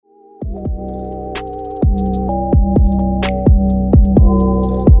Good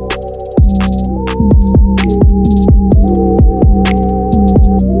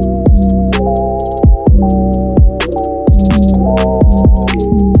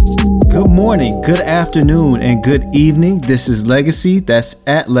afternoon and good evening. This is Legacy. That's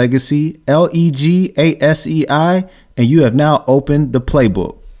at Legacy, Legasei, and you have now opened the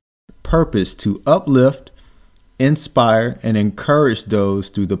playbook. Purpose to uplift, inspire, and encourage those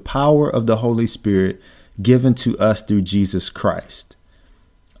through the power of the Holy Spirit given to us through Jesus Christ.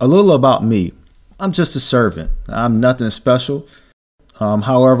 A little about me. I'm just a servant. I'm nothing special.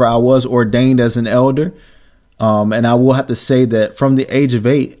 However, I was ordained as an elder. And I will have to say that from the age of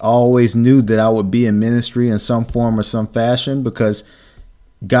 8, I always knew that I would be in ministry in some form or some fashion because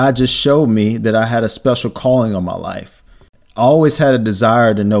God just showed me that I had a special calling on my life. I always had a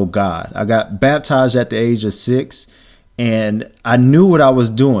desire to know God. I got baptized at the age of 6 and I knew what I was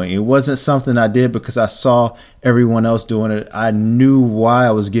doing. It wasn't something I did because I saw everyone else doing it. I knew why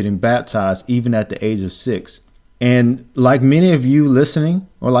I was getting baptized even at the age of 6. And like many of you listening,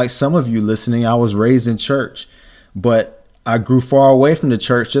 or like some of you listening, I was raised in church, but I grew far away from the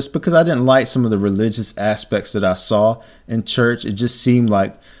church just because I didn't like some of the religious aspects that I saw in church. It just seemed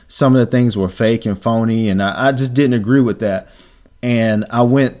like some of the things were fake and phony, and I just didn't agree with that. And I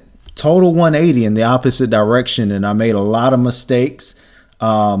went total 180 in the opposite direction, and I made a lot of mistakes.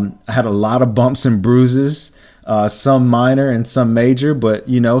 I had a lot of bumps and bruises, some minor and some major, but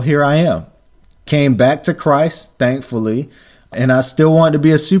here I am. Came back to Christ, thankfully, and I still wanted to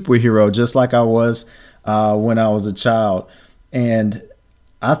be a superhero just like I was when I was a child. And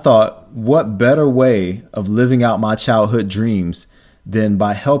I thought, what better way of living out my childhood dreams than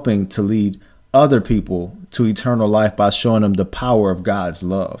by helping to lead other people to eternal life by showing them the power of God's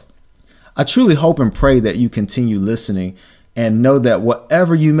love. I truly hope and pray that you continue listening and know that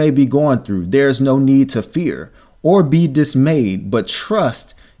whatever you may be going through, there's no need to fear or be dismayed, but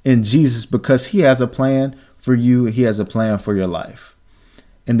trust in Jesus because he has a plan for you. He has a plan for your life.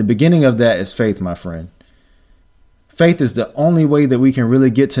 And the beginning of that is faith, my friend. Faith is the only way that we can really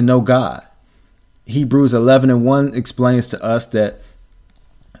get to know God. Hebrews 11:1 explains to us that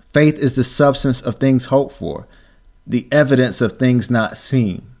faith is the substance of things hoped for, the evidence of things not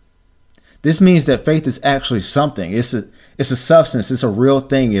seen. This means that faith is actually something. It's a substance. It's a real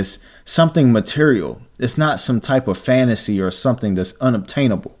thing. It's something material. It's not some type of fantasy or something that's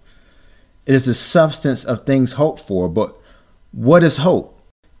unobtainable. It is the substance of things hoped for. But what is hope?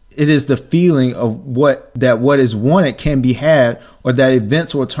 It is the feeling of what is wanted can be had, or that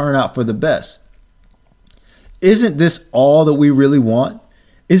events will turn out for the best. Isn't this all that we really want?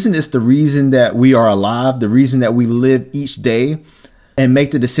 Isn't this the reason that we are alive? The reason that we live each day and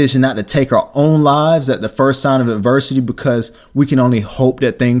make the decision not to take our own lives at the first sign of adversity because we can only hope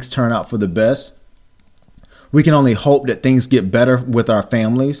that things turn out for the best. We can only hope that things get better with our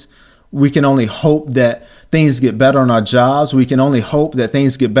families. We can only hope that things get better on our jobs. We can only hope that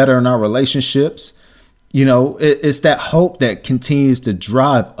things get better in our relationships. It's that hope that continues to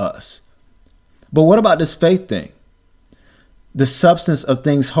drive us. But what about this faith thing? The substance of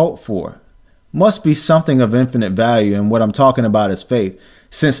things hoped for must be something of infinite value. And what I'm talking about is faith,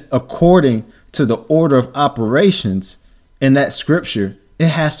 since according to the order of operations in that scripture, it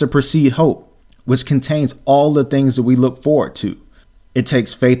has to precede hope, which contains all the things that we look forward to. It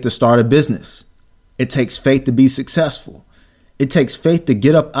takes faith to start a business. It takes faith to be successful. It takes faith to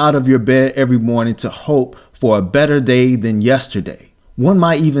get up out of your bed every morning to hope for a better day than yesterday. One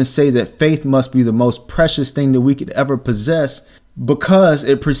might even say that faith must be the most precious thing that we could ever possess because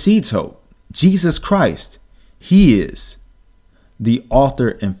it precedes hope. Jesus Christ, he is the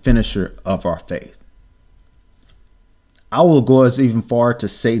author and finisher of our faith. I will go as even far to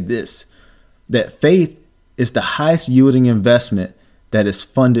say this, that faith is the highest yielding investment that is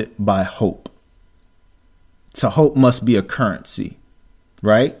funded by hope. So hope must be a currency,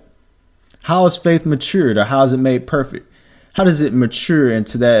 right? How is faith matured, or how is it made perfect? How does it mature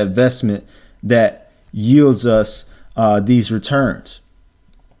into that investment that yields us these returns?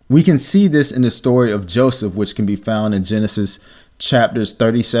 We can see this in the story of Joseph, which can be found in Genesis chapters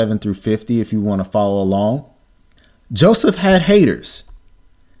 37 through 50, if you want to follow along. Joseph had haters,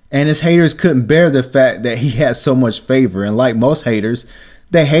 and his haters couldn't bear the fact that he had so much favor. And like most haters,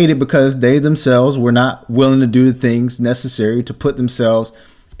 they hated because they themselves were not willing to do the things necessary to put themselves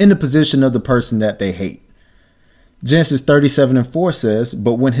in the position of the person that they hate. Genesis 37:4 says,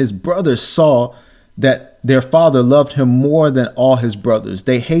 "But when his brothers saw that their father loved him more than all his brothers,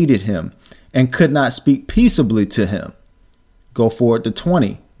 they hated him and could not speak peaceably to him." Go forward to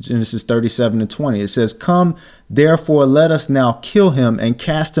 20. Genesis 37:20. It says, "Come, therefore, let us now kill him and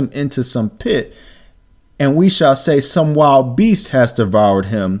cast him into some pit. And we shall say, some wild beast has devoured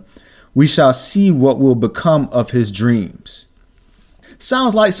him. We shall see what will become of his dreams."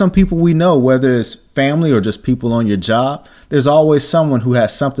 Sounds like some people we know, whether it's family or just people on your job. There's always someone who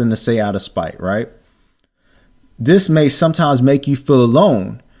has something to say out of spite, right? This may sometimes make you feel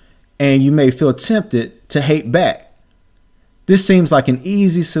alone, and you may feel tempted to hate back. This seems like an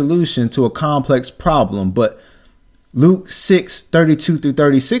easy solution to a complex problem, but Luke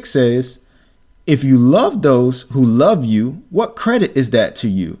 6:32-36 says, "If you love those who love you, what credit is that to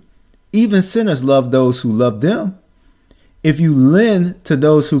you? Even sinners love those who love them. If you lend to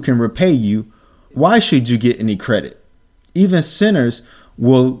those who can repay you, why should you get any credit? Even sinners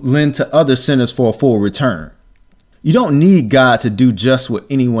will lend to other sinners for a full return." You don't need God to do just what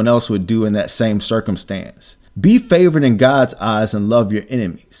anyone else would do in that same circumstance. Be favored in God's eyes and love your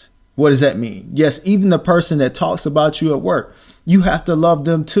enemies. What does that mean? Yes, even the person that talks about you at work, you have to love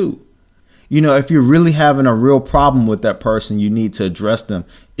them too. You know, if you're really having a real problem with that person, you need to address them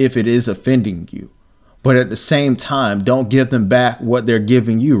if it is offending you. But at the same time, don't give them back what they're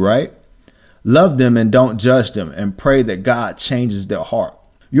giving you, right? Love them and don't judge them, and pray that God changes their heart.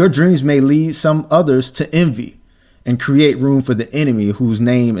 Your dreams may lead some others to envy and create room for the enemy, whose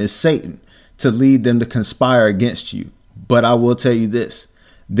name is Satan, to lead them to conspire against you. But I will tell you this,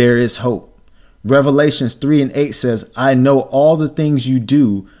 there is hope. Revelations 3:8 says, "I know all the things you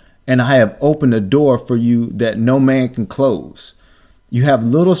do, and I have opened a door for you that no man can close. You have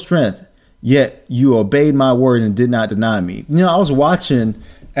little strength, yet you obeyed my word and did not deny me." You know, I was watching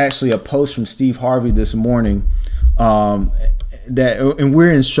actually a post from Steve Harvey this morning, and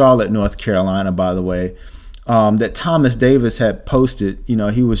we're in Charlotte, North Carolina, by the way, that Thomas Davis had posted. You know,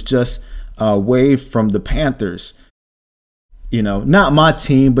 he was just waived from the Panthers. You know, not my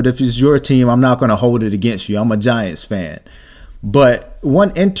team, but if it's your team, I'm not going to hold it against you. I'm a Giants fan. But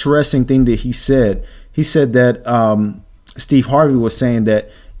one interesting thing that he said that Steve Harvey was saying that,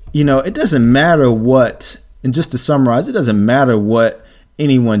 you know, it doesn't matter what, and just to summarize, it doesn't matter what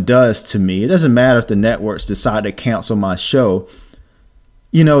anyone does to me. It doesn't matter if the networks decide to cancel my show.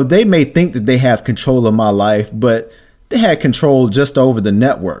 You know, they may think that they have control of my life, but they had control just over the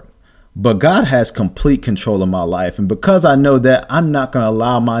network. But God has complete control of my life. And because I know that, I'm not going to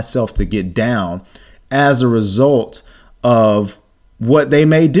allow myself to get down as a result of what they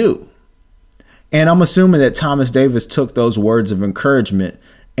may do. And I'm assuming that Thomas Davis took those words of encouragement,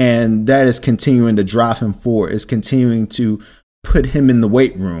 and that is continuing to drive him forward. It's continuing to put him in the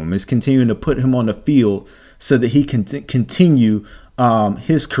weight room. It's continuing to put him on the field so that he can continue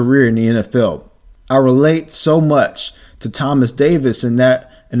his career in the NFL. I relate so much to Thomas Davis in the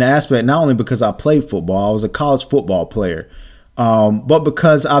aspect, not only because I played football, I was a college football player, but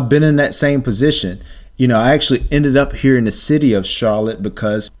because I've been in that same position. You know, I actually ended up here in the city of Charlotte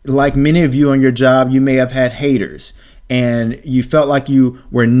because, like many of you on your job, you may have had haters and you felt like you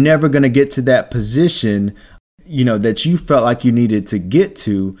were never going to get to that position, you know, that you felt like you needed to get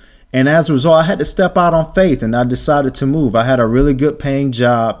to. And as a result, I had to step out on faith, and I decided to move. I had a really good paying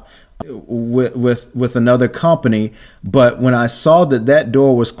job with another company, but when I saw that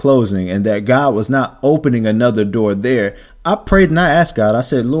door was closing and that God was not opening another door there, I prayed and I asked God. I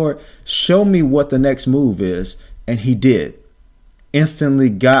said, "Lord, show me what the next move is." And he did.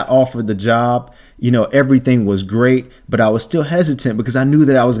 Instantly got offered the job. You know, everything was great, but I was still hesitant because I knew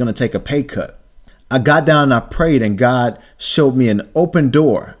that I was going to take a pay cut. I got down and I prayed, and God showed me an open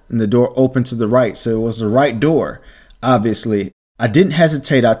door, and the door opened to the right. So it was the right door, obviously. I didn't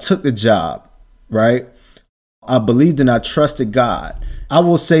hesitate. I took the job, right? I believed and I trusted God. I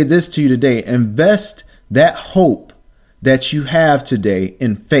will say this to you today: invest that hope that you have today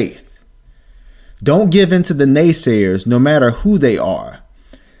in faith. Don't give in to the naysayers, no matter who they are.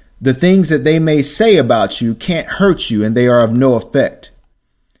 The things that they may say about you can't hurt you, and they are of no effect.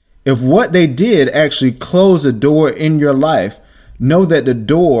 If what they did actually closed a door in your life, know that the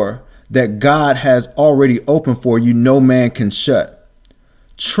door that God has already opened for you, no man can shut.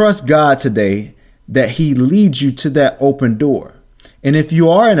 Trust God today that he leads you to that open door. And if you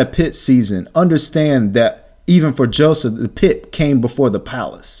are in a pit season, understand that even for Joseph, the pit came before the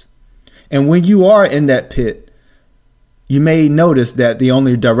palace. And when you are in that pit, you may notice that the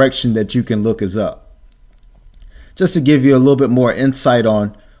only direction that you can look is up. Just to give you a little bit more insight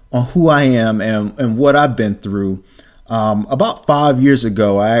on who I am and what I've been through. About 5 years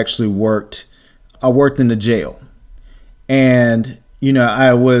ago, I worked in the jail. And, you know,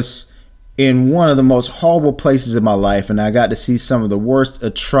 I was in one of the most horrible places in my life, and I got to see some of the worst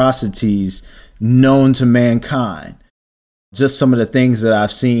atrocities known to mankind. Just some of the things that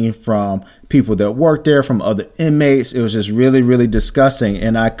I've seen from people that work there, from other inmates. It was just really, really disgusting.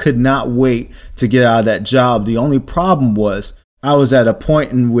 And I could not wait to get out of that job. The only problem was I was at a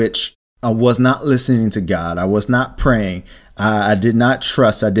point in which I was not listening to God. I was not praying. I did not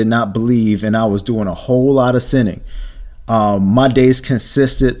trust. I did not believe. And I was doing a whole lot of sinning. My days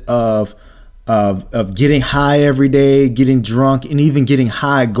consisted of getting high every day, getting drunk, and even getting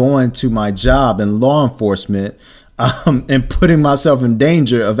high going to my job in law enforcement, and putting myself in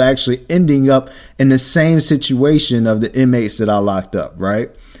danger of actually ending up in the same situation of the inmates that I locked up, right?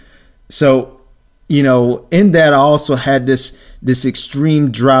 So, in that I also had this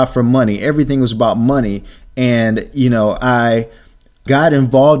extreme drive for money. Everything was about money. And, I got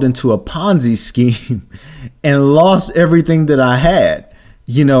involved into a Ponzi scheme and lost everything that I had,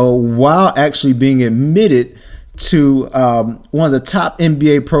 while actually being admitted to one of the top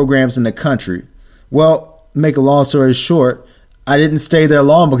MBA programs in the country. Well, make a long story short, I didn't stay there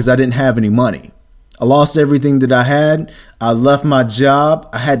long because I didn't have any money. I lost everything that I had. I left my job.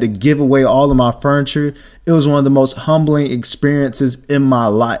 I had to give away all of my furniture. It was one of the most humbling experiences in my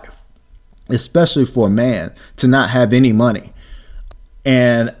life, especially for a man, to not have any money.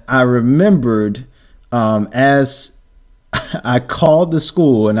 And I remembered as I called the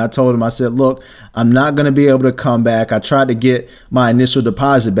school and I told them, I said, look, I'm not going to be able to come back. I tried to get my initial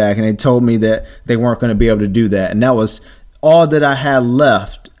deposit back and they told me that they weren't going to be able to do that. And that was all that I had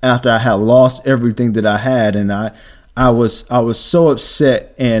left after I had lost everything that I had. And I was so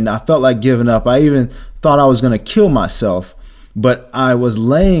upset and I felt like giving up. I even thought I was going to kill myself, but I was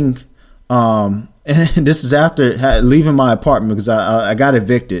laying, and this is after leaving my apartment because I got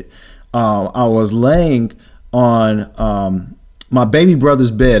evicted. I was laying on my baby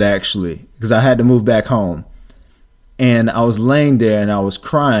brother's bed, actually, because I had to move back home. And I was laying there and I was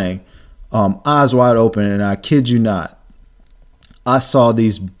crying, eyes wide open. And I kid you not, I saw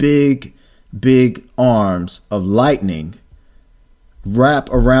these big, big arms of lightning wrap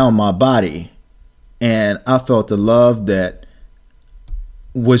around my body. And I felt a love that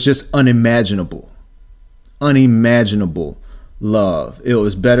was just unimaginable love. It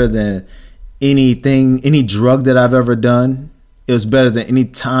was better than any drug that I've ever done. It was better than any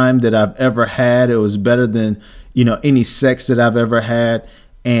time that I've ever had. It was better than, any sex that I've ever had.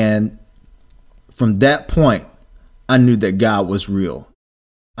 And from that point, I knew that God was real.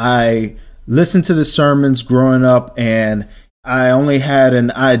 I listened to the sermons growing up and I only had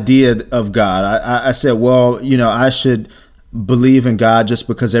an idea of God. I said, well, I should believe in God just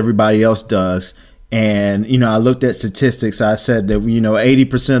because everybody else does. And, I looked at statistics. I said that,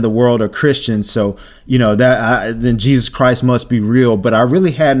 80% of the world are Christians. So, then Jesus Christ must be real. But I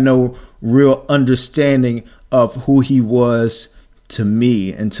really had no real understanding of who he was to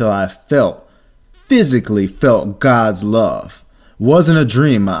me until I physically felt God's love. It wasn't a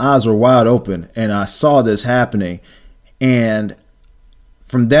dream. My eyes were wide open and I saw this happening. And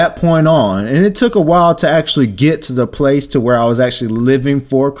from that point on, and it took a while to actually get to the place to where I was actually living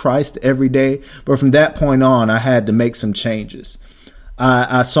for Christ every day. But from that point on, I had to make some changes.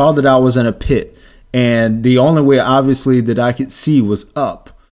 I saw that I was in a pit, and the only way, obviously, that I could see was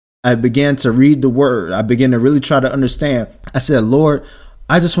up. I began to read the word. I began to really try to understand. I said, Lord,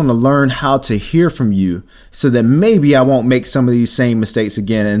 I just want to learn how to hear from you so that maybe I won't make some of these same mistakes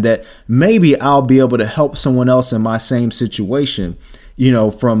again, and that maybe I'll be able to help someone else in my same situation.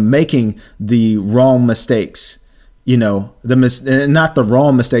 From making the wrong mistakes, not the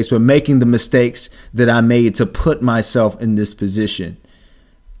wrong mistakes, but making the mistakes that I made to put myself in this position.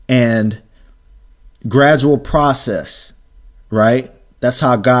 And gradual process, right? That's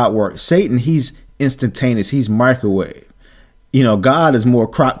how God works. Satan, he's instantaneous. He's microwave. God is more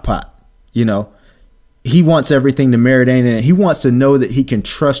crock pot. He wants everything to marinate in it. He wants to know that he can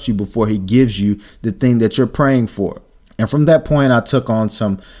trust you before he gives you the thing that you're praying for. And from that point, I took on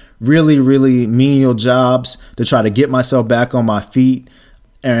some really, really menial jobs to try to get myself back on my feet.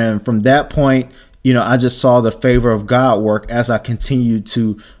 And from that point, I just saw the favor of God work as I continued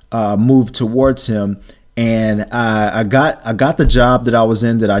to move towards him. And I got the job that I was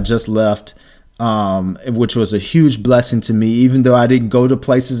in that I just left, which was a huge blessing to me. Even though I didn't go to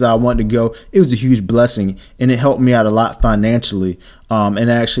places I wanted to go, it was a huge blessing. And it helped me out a lot financially. And it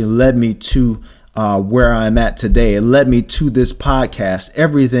actually led me to where I'm at today. It led me to this podcast.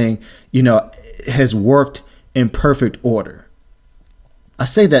 Everything, has worked in perfect order. I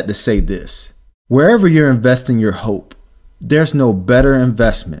say that to say this: wherever you're investing your hope, there's no better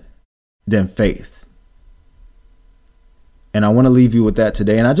investment than faith. And I want to leave you with that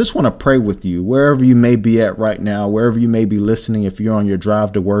today. And I just want to pray with you wherever you may be at right now, wherever you may be listening, if you're on your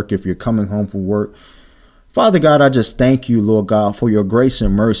drive to work, if you're coming home from work. Father God, I just thank you, Lord God, for your grace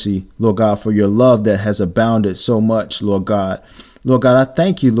and mercy, Lord God, for your love that has abounded so much, Lord God. Lord God, I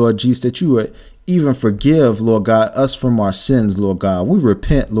thank you, Lord Jesus, that you would even forgive, Lord God, us from our sins, Lord God. We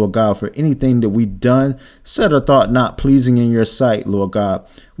repent, Lord God, for anything that we've done, said or thought not pleasing in your sight, Lord God.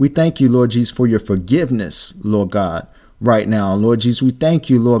 We thank you, Lord Jesus, for your forgiveness, Lord God, right now. Lord Jesus, we thank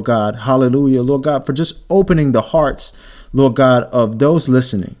you, Lord God, hallelujah, Lord God, for just opening the hearts, Lord God, of those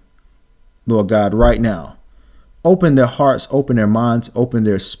listening, Lord God, right now. Open their hearts, open their minds, open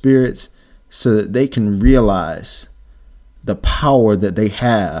their spirits so that they can realize the power that they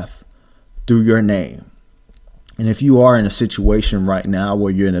have through your name. And if you are in a situation right now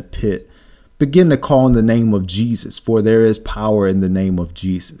where you're in a pit, begin to call in the name of Jesus, for there is power in the name of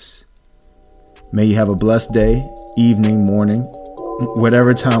Jesus. May you have a blessed day, evening, morning,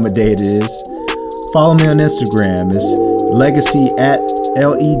 whatever time of day it is. Follow me on Instagram. It's legacy at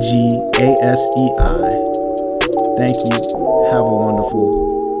LEGASEI. Thank you. Have a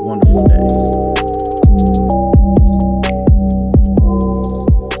wonderful, wonderful day.